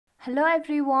Hello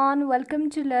everyone, welcome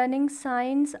to learning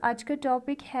science. आज का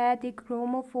topic है the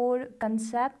chromophore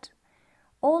concept.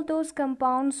 All those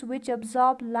compounds which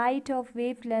absorb light of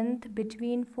wavelength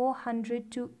between 400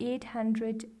 to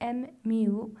 800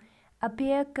 mu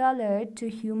appear colored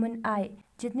to human eye।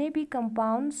 जितने भी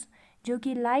compounds जो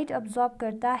कि light absorb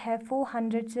करता है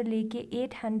 400 से लेके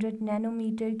 800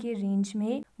 नैनोमीटर के रेंज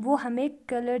में, वो हमें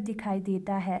कलर दिखाई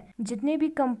देता है। जितने भी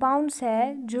कंपाउंड्स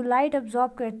है जो लाइट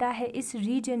अब्जॉर्ब करता है इस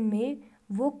रीजन में,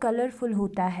 वो कलरफुल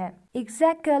होता है।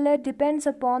 Exact colour depends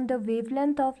upon the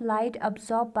wavelength of light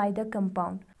absorb by the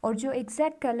compound. और जो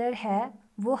एग्जैक्ट कलर है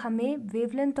वो हमें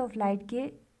वेवलेंथ ऑफ लाइट के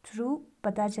थ्रू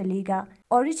पता चलेगा।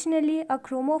 Originally a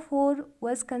chromophore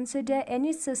was consider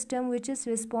any system which is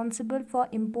responsible for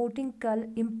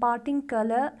imparting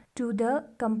colour to the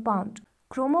compound.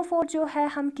 Chromophore जो है,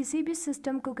 हम किसी भी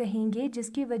सिस्टम को कहेंगे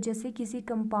जिसकी वजह से किसी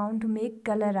कंपाउंड में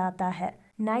कलर आता है।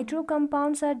 Nitro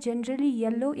compounds are generally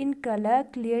yellow in color.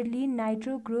 Clearly,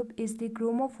 nitro group is the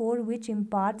chromophore which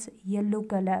imparts yellow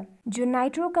color. जो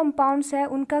nitro compounds है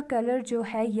उनका कलर जो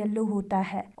है येलो होता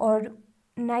है। और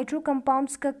नाइट्रो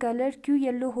कंपाउंड्स का कलर क्यों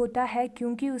येलो होता है?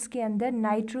 क्योंकि उसके अंदर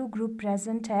नाइट्रो ग्रुप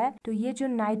प्रेजेंट है। तो ये जो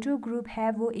नाइट्रो ग्रुप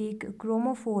है वो एक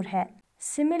क्रोमोफोर है।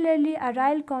 Similarly,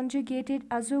 aryl conjugated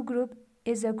azo group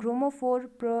is a chromophore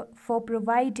for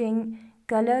providing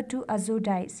colour to अजो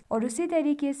डाइज। और उसी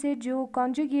तरीके से जो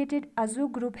कॉन्जुगेटेड अजो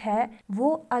ग्रुप है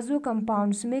वो अजो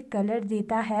कंपाउंड्स में कलर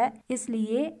देता है,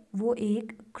 इसलिए वो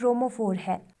एक क्रोमोफोर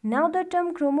है। Now the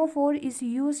term chromophore is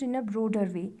used in a broader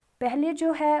वे। पहले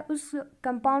जो है उस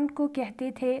कंपाउंड को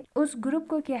कहते थे, उस ग्रुप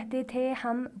को कहते थे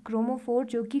हम क्रोमोफोर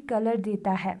जो कि कलर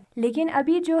देता है। लेकिन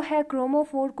अभी जो है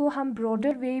क्रोमोफोर को हम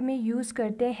ब्रॉडर वे में यूज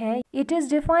करते हैं। It is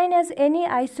defined as any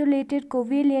isolated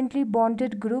covalently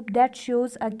bonded group that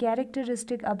shows a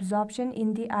characteristic absorption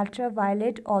in the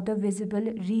ultraviolet और द विजिबल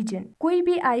रीजन। कोई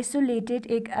भी आइसोलेटेड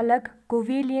एक अलग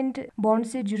कोवेलेंट बॉन्ड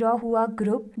से जुड़ा हुआ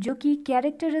ग्रुप जो कि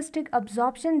कैरेक्टरिस्टिक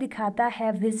अब्जॉर्प्शन दिखाता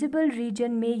है विजिबल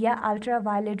रीजन में या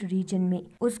अल्ट्रावायलेट रीजन में,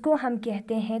 उसको हम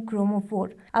कहते हैं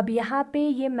क्रोमोफोर। अब यहाँ पे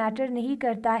ये मैटर नहीं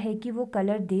करता है कि वो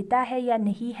कलर देता है या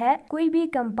नहीं है। कोई भी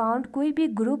कंपाउंड, कोई भी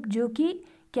ग्रुप जो कि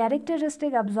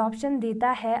कैरेक्टरिस्टिक अब्जॉर्प्शन देता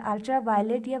है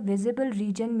अल्ट्रावायलेट या विजिबल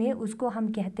रीजन में, उसको हम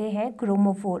कहते हैं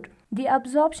chromophore. The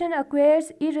absorption occurs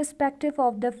irrespective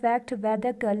of the fact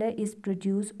whether color is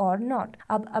produced or not।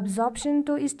 अब absorption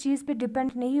तो इस चीज पे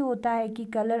डिपेंड नहीं होता है कि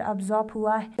कलर अब्जॉर्ब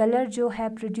हुआ है, कलर जो है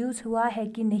प्रोड्यूस हुआ है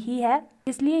कि नहीं है,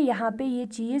 इसलिए यहाँ पे ये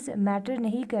चीज मैटर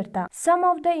नहीं करता। Some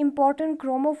of the important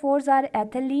chromophores are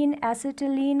ethylene,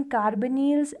 acetylene,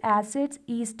 carbonyls, acids,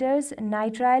 esters,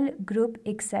 nitrile group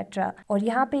etc। और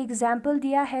यहाँ पे एग्जाम्पल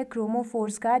दिया है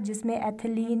क्रोमोफोर्स का, जिसमें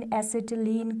ethylene,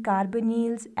 acetylene,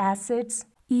 carbonyls, acids,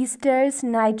 esters,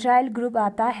 nitrile group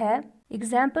आता है।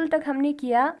 एग्जाम्पल तक हमने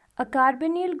किया। अ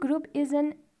carbonyl group is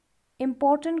an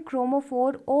important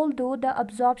chromophore, although the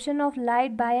absorption of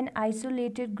light by an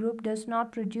isolated group does not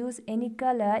produce any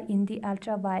color in the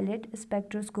ultraviolet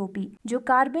spectroscopy। जो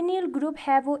carbonyl group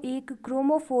है वो एक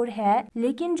chromophore है,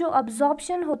 लेकिन जो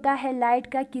अब्जॉर्प्शन होता है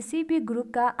लाइट का किसी भी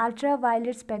ग्रुप का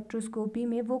अल्ट्रावायलेट स्पेक्ट्रोस्कोपी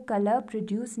में, वो कलर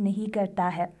प्रोड्यूस नहीं करता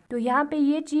है। तो यहाँ पे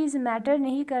ये चीज मैटर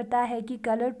नहीं करता है कि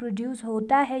कलर प्रोड्यूस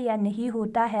होता है या नहीं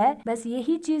होता है, बस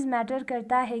यही चीज मैटर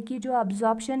करता है कि जो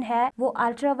अब्जॉर्प्शन है वो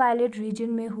अल्ट्रावायलेट रीजन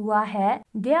में हुआ है।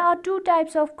 There are two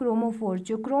types of chromophores।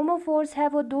 जो क्रोमोफोर्स है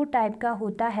वो दो टाइप का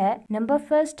होता है। नंबर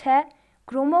फर्स्ट है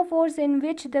chromophores in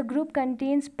which the group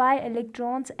contains pi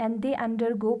electrons and they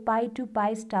undergo pi to pi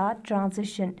star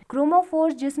transition।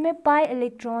 chromophores जिसमें pi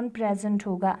electron present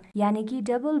होगा, यानी कि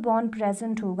डबल बॉन्ड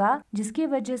present होगा, जिसकी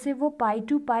वजह से वो pi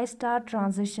to pi star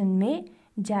transition में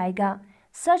जाएगा।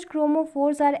 Such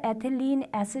chromophores are ethylene,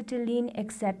 acetylene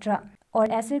etc। और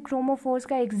ऐसे क्रोमोफोर्स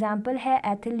का एग्जाम्पल है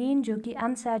एथिलीन जो कि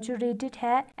अनसैचुरेटेड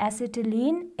है,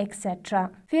 एसिटिलीन एक्सेट्रा।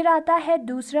 फिर आता है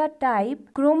दूसरा type,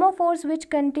 chromophores which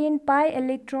contain pi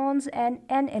electrons and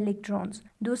N electrons.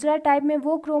 दूसरा टाइप में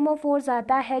वो क्रोमोफोर्स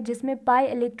आता है जिसमें पाई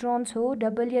इलेक्ट्रॉन्स हो,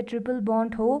 डबल या ट्रिपल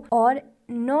बॉन्ड हो और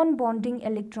नॉन बॉन्डिंग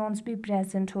इलेक्ट्रॉन्स भी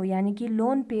प्रेजेंट हो, यानी कि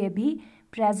लोन पेयर भी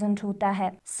प्रेजेंट होता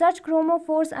है। सच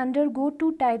chromophores undergo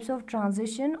two types of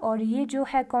transition. और ये जो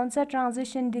है कौन सा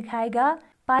ट्रांजिशन दिखाएगा?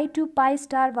 पाई टू पाई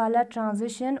स्टार वाला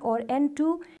ट्रांजिशन और एन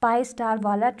टू पाई स्टार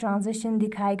वाला ट्रांजिशन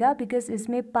दिखाएगा, बिकॉज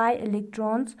इसमें पाई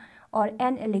इलेक्ट्रॉन्स और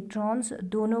एन इलेक्ट्रॉन्स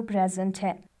दोनों प्रेजेंट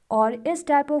है। और इस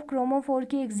टाइप ऑफ क्रोमोफोर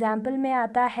की एग्जाम्पल में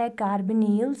आता है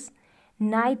कार्बोनिल्स,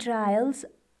 नाइट्राइल्स,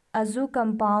 अजो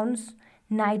कंपाउंड्स,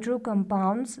 नाइट्रो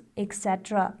कंपाउंड्स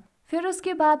एक्सेट्रा। फिर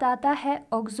उसके बाद आता है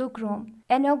auxochrome.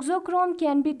 An auxochrome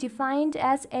can be defined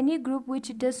as any group which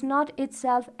does not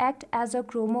itself act as a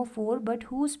chromophore but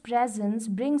whose presence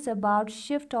brings about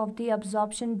shift of the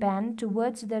absorption band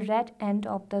towards the red end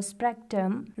of the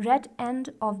spectrum,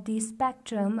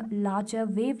 larger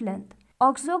wavelength.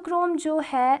 Auxochrome जो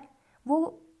है वो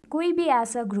कोई भी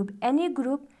ऐसा group, any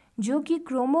group जो कि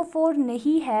chromophore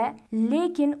नहीं है,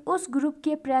 लेकिन उस ग्रुप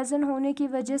के प्रेजेंट होने की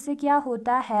वजह से क्या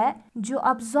होता है, जो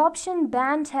अब्जॉर्प्शन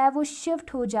बैंड है वो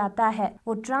शिफ्ट हो जाता है,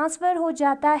 वो ट्रांसफर हो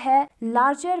जाता है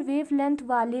लार्जर वेवलेंथ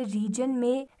वाले रीजन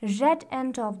में, red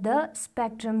end of the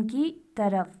spectrum की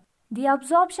तरफ. The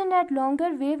absorption at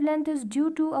longer wavelength is due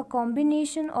to a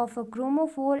combination of a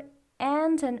chromophore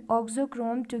and an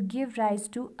auxochrome to give rise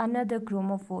to another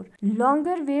chromophore.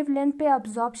 Longer wavelength पे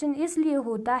absorption इसलिए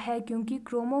होता है क्योंकि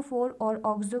chromophore और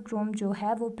auxochrome जो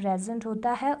है वो present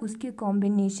होता है उसके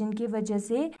combination की वजह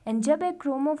से, and जब एक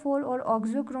chromophore और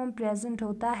auxochrome present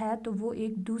होता है तो वो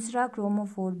एक दूसरा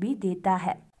chromophore भी देता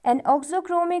है. An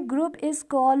auxochromic group is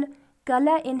called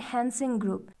color enhancing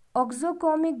group.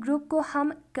 Auxochromic group को हम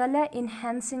कलर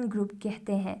इनहेंसिंग ग्रुप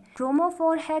कहते हैं.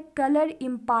 क्रोमोफोर है कलर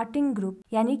इम्पार्टिंग ग्रुप,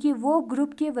 यानी कि वो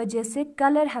ग्रुप की वजह से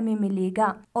कलर हमें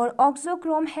मिलेगा, और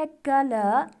ऑक्सोक्रोम है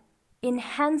कलर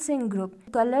इनहेंसिंग ग्रुप.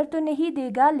 कलर तो नहीं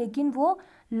देगा लेकिन वो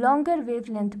लॉन्गर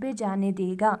वेवलेंथ पे जाने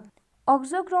देगा.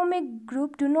 Auxochromic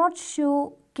group do not show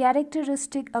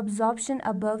characteristic absorption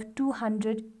above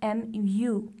 200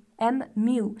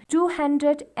 mu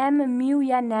 200 mu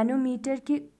या नैनोमीटर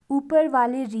के ऊपर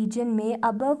वाले रीजन में,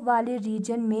 अबव वाले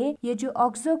रीजन में ये जो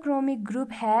ऑक्सोक्रोमिक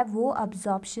ग्रुप है वो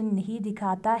अब्जॉर्प्शन नहीं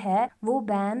दिखाता है, वो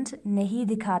बैंड नहीं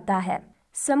दिखाता है.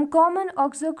 Some common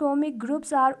auxochromic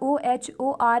groups are OH,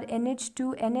 OR, NH2,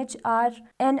 NHR,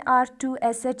 NR2,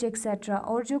 SH etc.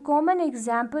 और जो common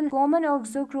example common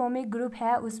auxochromic group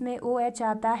है उसमें OH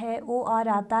आता है, OR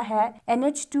आता है,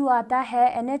 NH2 आता है,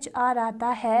 NHR आता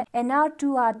है,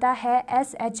 NR2 आता है,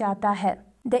 SH आता है.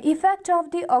 The effect of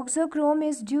the auxochrome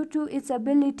is due to its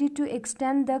ability to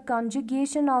extend the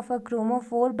conjugation of a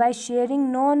chromophore by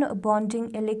sharing non-bonding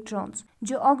electrons.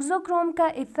 जो ऑक्सोक्रोम का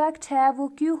इफेक्ट है वो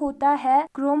क्यों होता है,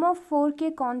 क्रोमोफोर के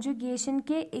कॉन्जुगेशन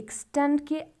के एक्सटेंड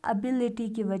के एबिलिटी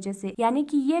की वजह से. यानी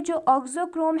कि ये जो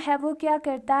ऑक्सोक्रोम है वो क्या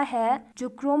करता है, जो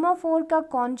क्रोमोफोर का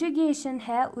कॉन्जुगेशन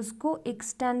है उसको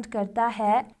एक्सटेंड करता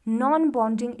है नॉन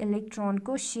बॉन्डिंग इलेक्ट्रॉन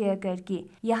को शेयर करके.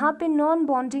 यहाँ पे नॉन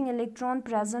बॉन्डिंग इलेक्ट्रॉन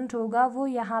प्रेजेंट होगा, वो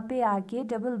यहाँ पे आके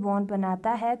डबल बॉन्ड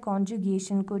बनाता है,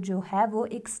 कॉन्जुगेशन को जो है वो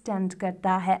एक्सटेंड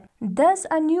करता है. Thus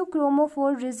a new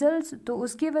chromophore results, तो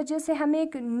उसकी वजह से हमें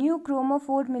एक न्यू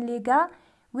क्रोमोफोर मिलेगा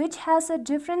which has a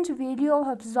different value of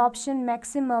absorption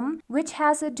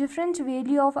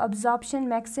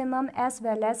maximum as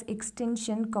well as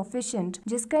extinction coefficient,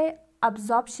 जिसका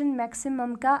अब्जॉर्प्शन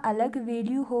मैक्सिमम का अलग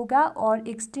वैल्यू होगा और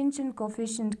एक्सटिंक्शन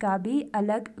कोफिशिएंट का भी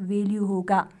अलग वैल्यू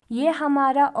होगा. ये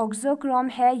हमारा ऑक्सोक्रोम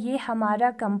है, ये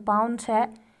हमारा कंपाउंड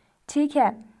है, ठीक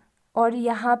है. और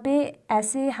यहाँ पे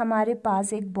ऐसे हमारे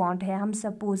पास एक बॉन्ड है, हम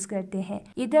सपोज करते हैं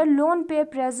इधर लोन पेयर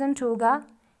प्रेजेंट होगा,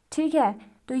 ठीक है.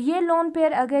 तो ये लोन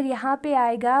पेयर अगर यहाँ पे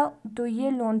आएगा तो ये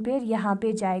लोन पेयर यहाँ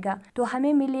पे जाएगा, तो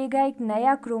हमें मिलेगा एक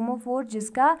नया क्रोमोफोर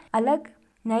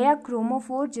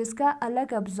जिसका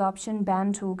अलग अब्जॉर्प्शन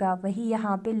बैंड होगा, वही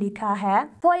यहाँ पे लिखा है.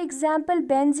 For example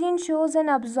benzene shows N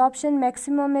absorption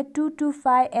maximum eight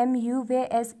 225 mu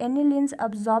whereas anilines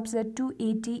absorbs at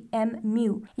 280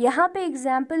 mu. यहाँ पे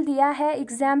एग्जाम्पल दिया है,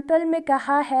 एग्जाम्पल में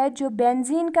कहा है जो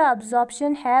बेंजीन का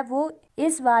अब्जॉर्प्शन है वो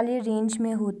इस वाले रेंज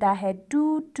में होता है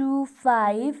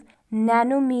 225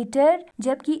 नैनोमीटर,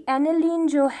 जबकि एनिलीन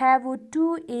जो है वो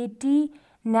 280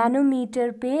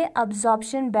 नैनोमीटर पे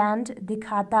अब्जॉर्प्शन बैंड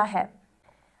दिखाता है.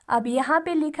 अब यहाँ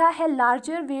पे लिखा है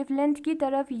लार्जर वेवलेंथ की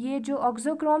तरफ. ये जो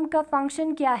ऑक्सोक्रोम का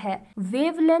फंक्शन क्या है,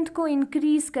 वेवलेंथ को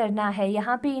इंक्रीज करना है.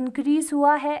 यहाँ पे इंक्रीज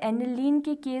हुआ है एनिलीन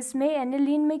के केस में.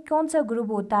 एनिलीन में कौन सा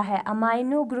ग्रुप होता है,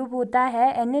 अमाइनो ग्रुप होता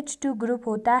है, NH2 ग्रुप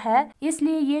होता है,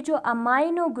 इसलिए ये जो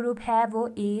अमाइनो ग्रुप है वो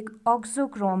एक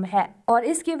ऑक्सोक्रोम है और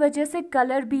इसकी वजह से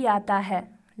कलर भी आता है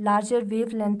लार्जर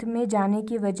वेवलेंथ में जाने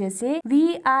की वजह से.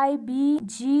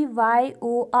 VIBGYOR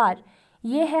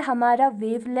ये है हमारा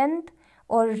वेवलेंथ,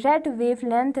 और red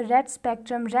wavelength, red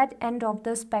spectrum, red end of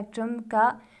the spectrum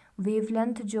का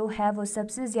वेवलेंथ जो है वो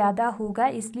सबसे ज़्यादा होगा,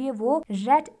 इसलिए वो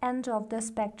red end of the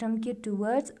spectrum के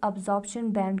टूवर्ड्स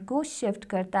अब्जॉर्प्शन बैंड को शिफ्ट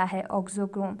करता है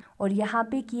ऑक्सोक्रोम. और यहाँ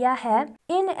पे किया है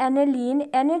इन aniline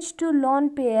NH2 lone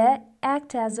pair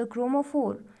act as a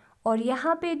chromophore, और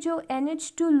यहाँ पे जो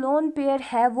NH2 लोन पेयर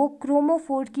है वो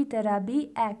क्रोमोफोर की तरह भी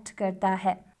एक्ट करता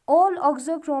है. All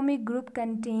auxochromic group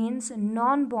contains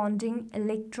non-bonding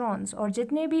electrons, और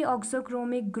जितने भी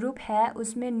ऑक्सोक्रोमिक ग्रुप है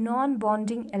उसमें नॉन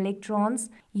बॉन्डिंग इलेक्ट्रॉन्स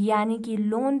यानी कि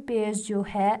लोन पेयर्स जो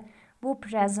है वो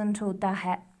प्रेजेंट होता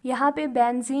है। यहाँ पे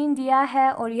बेंजीन दिया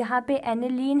है और यहाँ पे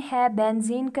एनिलीन है।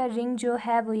 बेंजीन का रिंग जो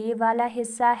है वो ये वाला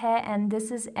हिस्सा है एंड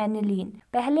दिस इज एनिलीन।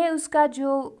 पहले उसका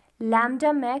जो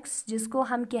लैम्डा मैक्स जिसको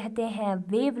हम कहते हैं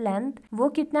वेवलेंथ, वो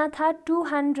कितना था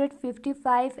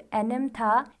 255 nm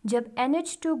था। जब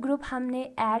NH2 ग्रुप हमने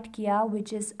ऐड किया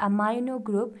विच इज अमाइनो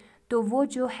ग्रुप, तो वो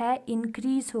जो है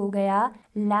इंक्रीज हो गया,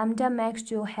 लैम्डा मैक्स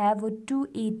जो है वो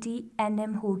 280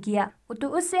 nm हो गया। तो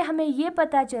उससे हमें ये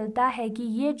पता चलता है कि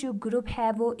ये जो ग्रुप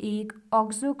है वो एक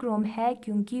ऑक्सोक्रोम है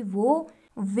क्योंकि वो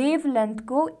वेवलेंथ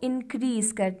को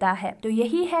इंक्रीज करता है। तो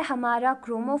यही है हमारा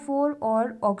क्रोमोफोर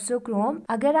और ऑक्सोक्रोम।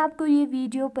 अगर आपको ये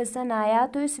वीडियो पसंद आया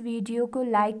तो इस वीडियो को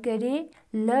लाइक करें,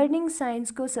 लर्निंग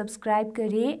साइंस को सब्सक्राइब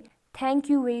करें।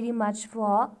 Thank you very much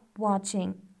for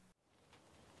watching.